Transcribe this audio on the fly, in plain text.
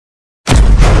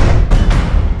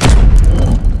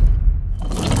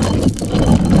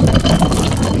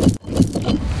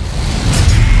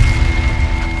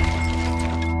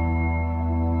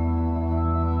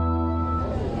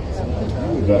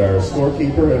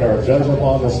scorekeeper and our judge up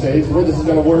on the stage. The way this is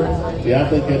going to work, the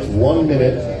athlete gets 1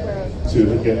 minute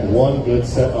to get one good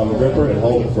set on the gripper and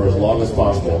hold it for as long as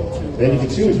possible. Then you can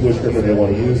choose which gripper they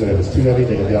want to use, and if it's too heavy,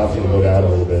 they get the option to go down a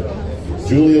little bit.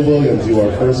 Julia Williams, you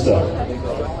are first up.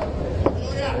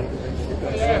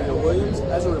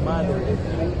 As a reminder,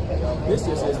 this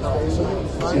just is not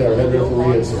see our head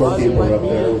referee and scorekeeper up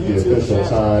there with the official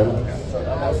time.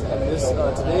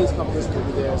 Today's competition will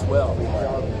be there as well.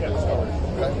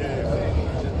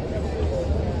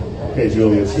 Okay,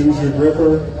 Julia, choose your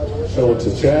gripper. Show it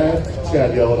to Chad.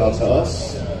 Chad, yell it out to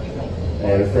us.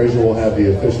 And Fraser will have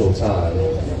the official time.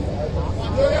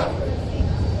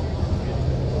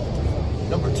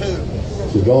 Number 2.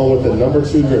 So we're going with the number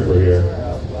 2 gripper here.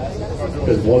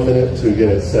 There's 1 minute to get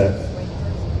it set.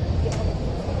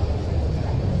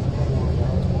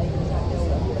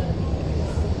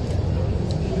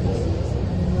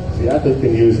 The athlete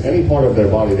can use any part of their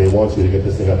body they want to get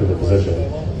this thing up into position.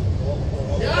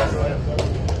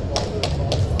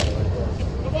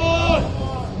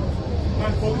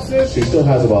 She still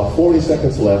has about 40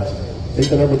 seconds left. I think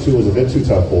the number 2 was a bit too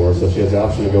tough for her, so she has the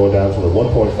option to go down from the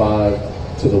 1.5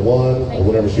 to the 1 or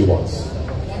whatever she wants.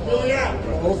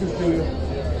 Focus, Julia.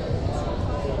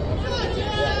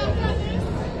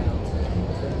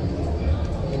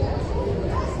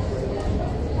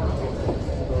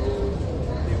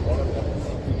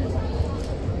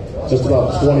 Just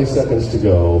about 20 seconds to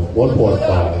go.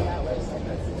 1.5.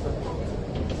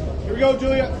 Here we go,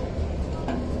 Julia.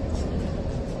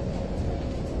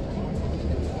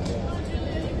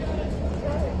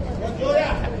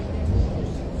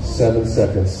 7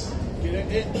 seconds. Get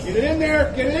it in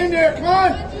there. Get it in there. Come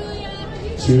on.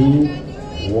 2,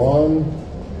 1,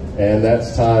 and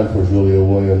that's time for Julia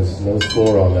Williams. No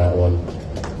score on that one.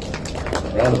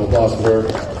 Round of applause for her.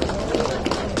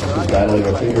 She's battling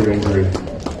a finger injury.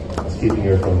 It's keeping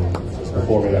her from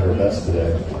performing at her best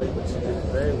today.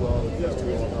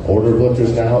 Order of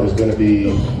lifters now is going to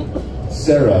be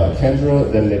Sarah, Kendra,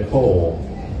 then Nicole.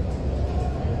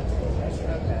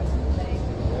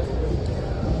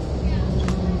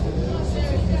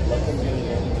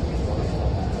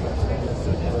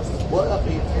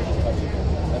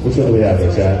 Which one do we have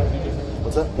there, Chad?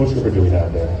 What's up? Which gripper do we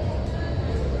have there?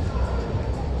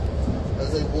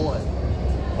 That's a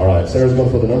 1. All right, Sarah's going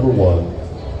for the number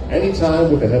 1. Any time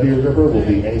with a heavier gripper will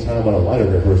be any time on a lighter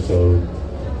gripper, so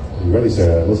you ready,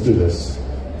 Sarah? Let's do this.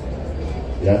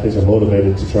 The athletes are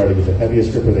motivated to try to get the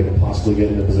heaviest gripper they can possibly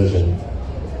get into position.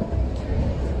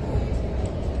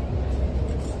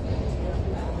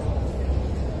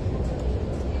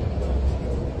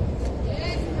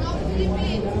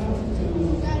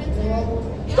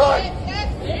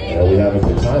 And we have a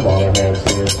good time on our hands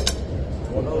here.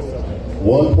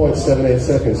 1.78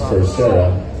 seconds for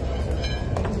Sarah.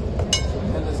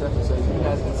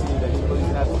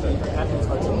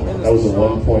 That was a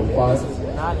 1.5,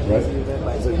 right?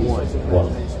 1.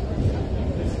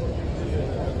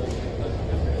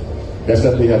 Next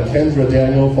up we have Kendra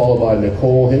Daniel, followed by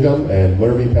Nicole Higham and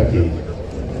Murphy Pecky.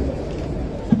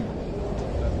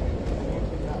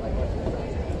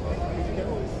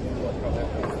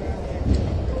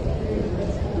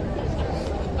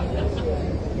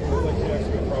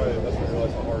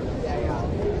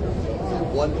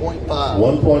 $1.5.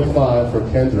 1.5 for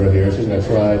Kendra here. She's going to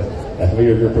try a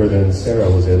heavier gripper than Sarah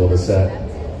was able to set.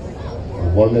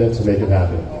 1 minute to make it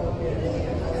happen.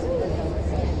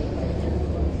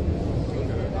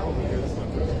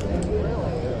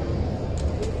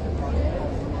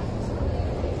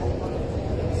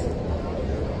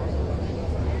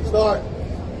 Start.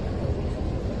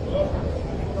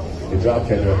 Good job,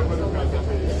 Kendra.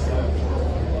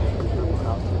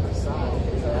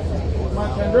 Come on,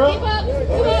 Kendra.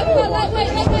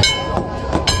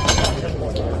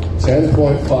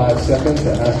 10.5 seconds.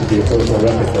 That has to be a personal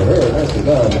record for her. Nicely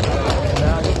done.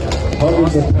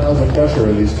 Hundreds of pounds of pressure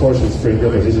in these torsion spring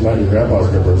grippers. These are not your grandpa's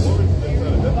grippers.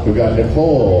 We've got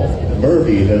Nicole,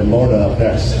 Murphy, then Lorna up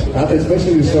next. Athletes, make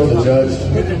sure you show the judge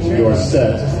your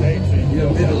set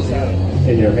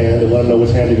in your hand and let them know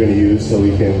which hand you're going to use so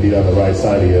we can be on the right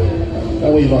side of you.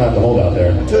 That way you don't have to hold out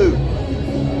there. 2.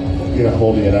 You're not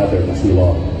holding it out there for too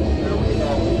long.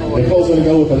 Nicole's going to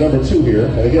go with the number 2 here.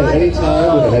 And again, any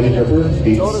time with a heavy gripper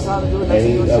beats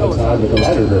any other time with a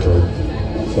lighter gripper.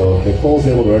 So if Nicole's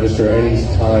able to register any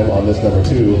time on this number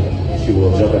 2, she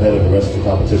will jump ahead of the rest of the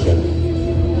competition.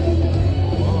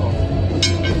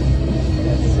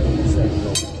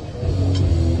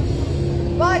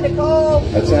 Bye, Nicole.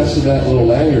 Attached to that little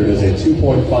lanyard is a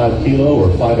 2.5 kilo or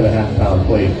 5.5 pound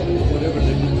plate.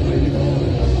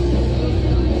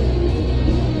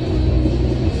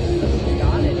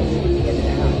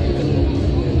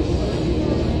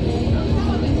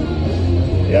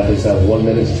 The athletes have 1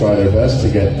 minute to try their best to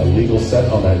get a legal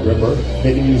set on that gripper.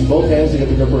 They can use both hands to get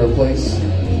the gripper in place,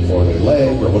 or their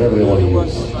leg, or whatever they want to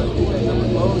use.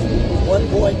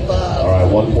 1.5. All right,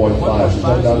 1.5. She's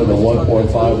come down to the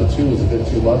 1.5. The 2 is a bit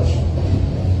too much.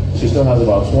 She still has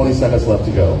about 20 seconds left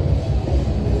to go.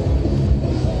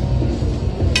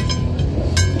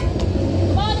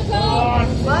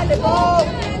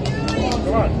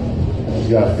 She's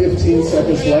got 15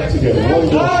 seconds left to get one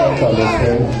good shot on this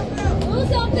thing.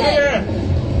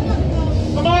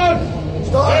 Come on!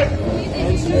 Start.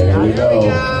 And here we go.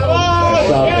 Nice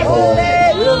shot, Nicole.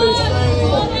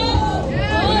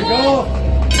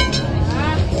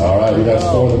 All right, we got to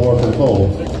score the board for Nicole.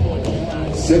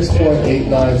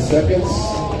 6.89 seconds.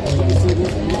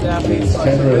 Means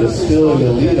Kendra is still in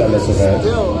the lead on this event.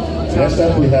 Next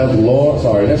up we have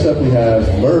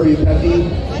Mervy Pecky,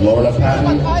 Lorna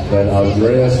Patton, then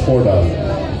Andreas Fordan.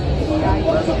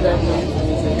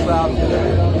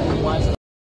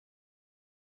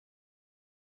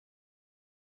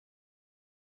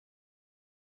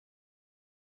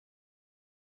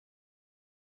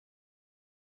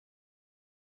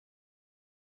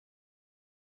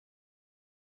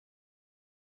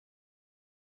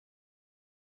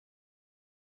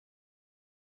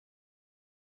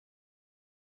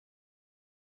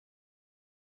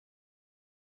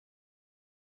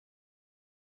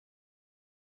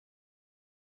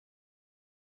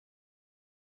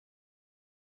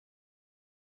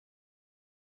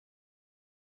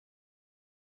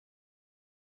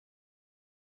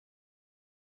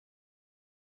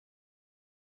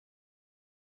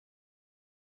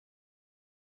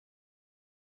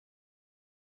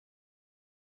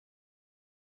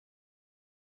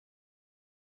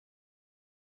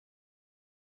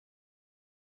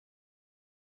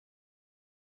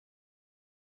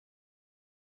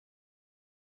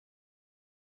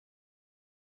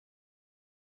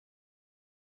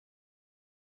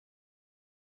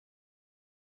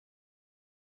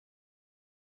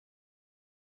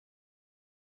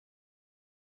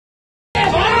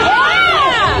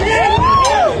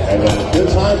 Good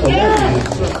time for Murphy.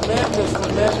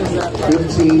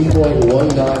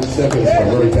 15.19 seconds for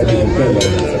Murphy Pecky from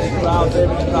Finland.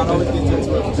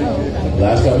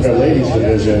 Last up in our ladies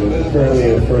division, currently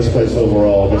in first place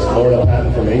overall, Miss Lorna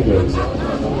Patton from England.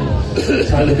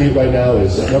 Time to beat right now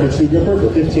is number 2 gripper for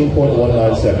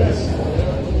 15.19 seconds.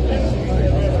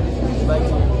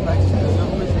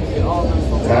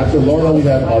 After Lorna, we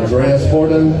have Andreas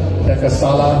Fordan, Pekka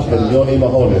Sala, and Joni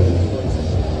Mahonen.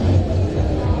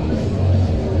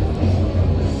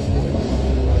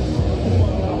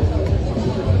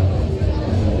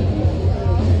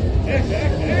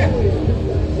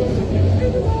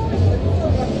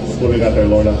 What do we got there,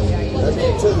 Lorna?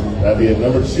 That'd be at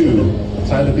number 2.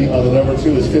 Time to beat on the number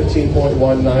 2 is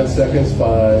 15.19 seconds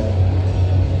by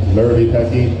Mervy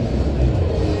Pecky.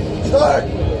 Start.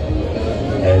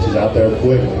 And she's out there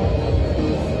quick.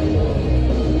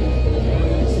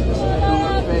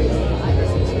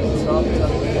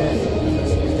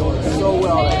 So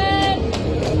well.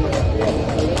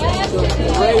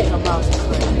 Great amount of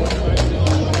strength.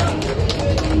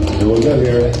 Doing good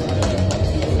here.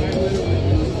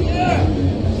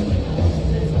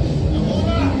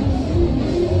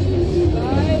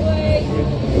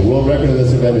 The world record in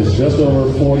this event is just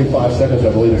over 45 seconds. I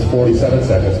believe it's 47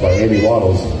 seconds by Amy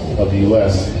Waddles of the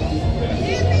U.S.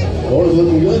 Laura's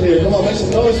looking good here. Come on, make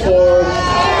some noise for her.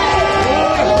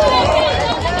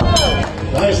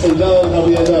 Nicely done. How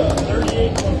we end up?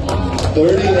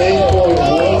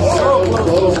 38.17.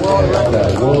 Close to that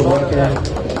world record.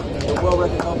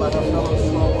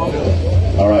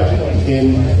 All right.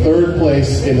 In third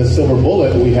place in the silver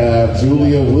bullet, we have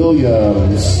Julia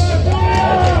Williams.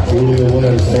 Julia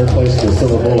Williams, third place in the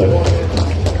silver bullet.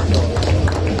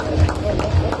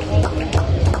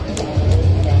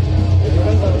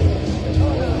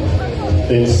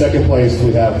 In second place,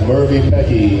 we have Mervy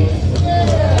Pecky.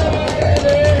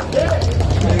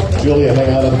 Julia,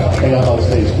 hang out on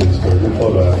stage, please, for a good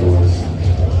photo afterwards.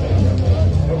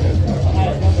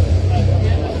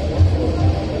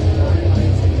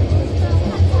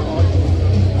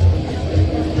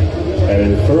 And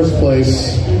in first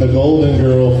place, the golden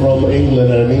girl from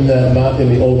England, and I mean that not in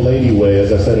the old lady way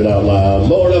as I said it out loud,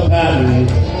 Lorna Patton.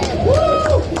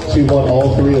 She won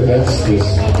all 3 events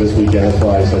this weekend. That's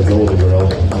why I said golden girl.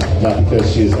 Not because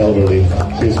she is elderly.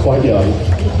 She is quite young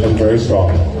and very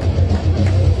strong.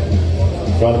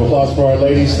 Round of applause for our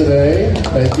ladies today.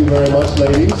 Thank you very much,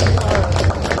 ladies.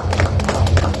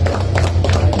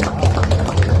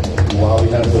 While we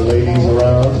have the ladies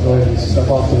around, go ahead and step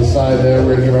off to the side there.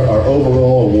 We're going to give our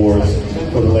overall awards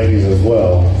for the ladies as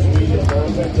well.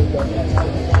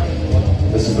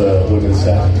 This is the women's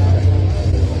set.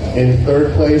 In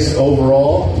third place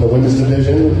overall, in the women's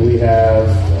division, we have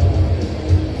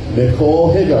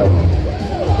Nicole Higgum.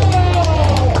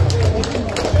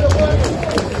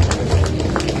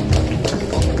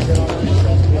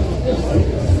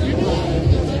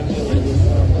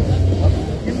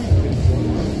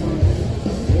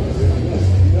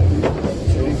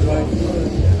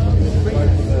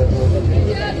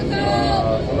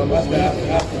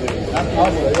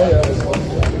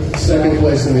 Second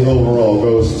place in the overall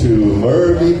goes to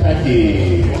Mervy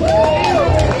Pecky.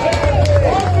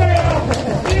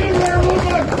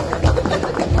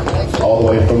 All the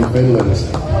way from Finland.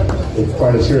 With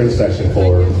quite a cheering section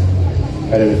for her.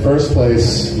 And in first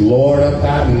place, Lorna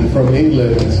Patton from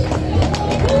England.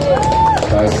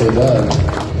 Nicely done.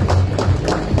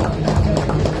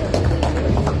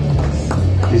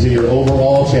 These are your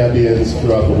overall champions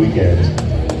throughout the weekend.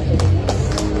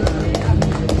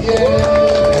 Yay!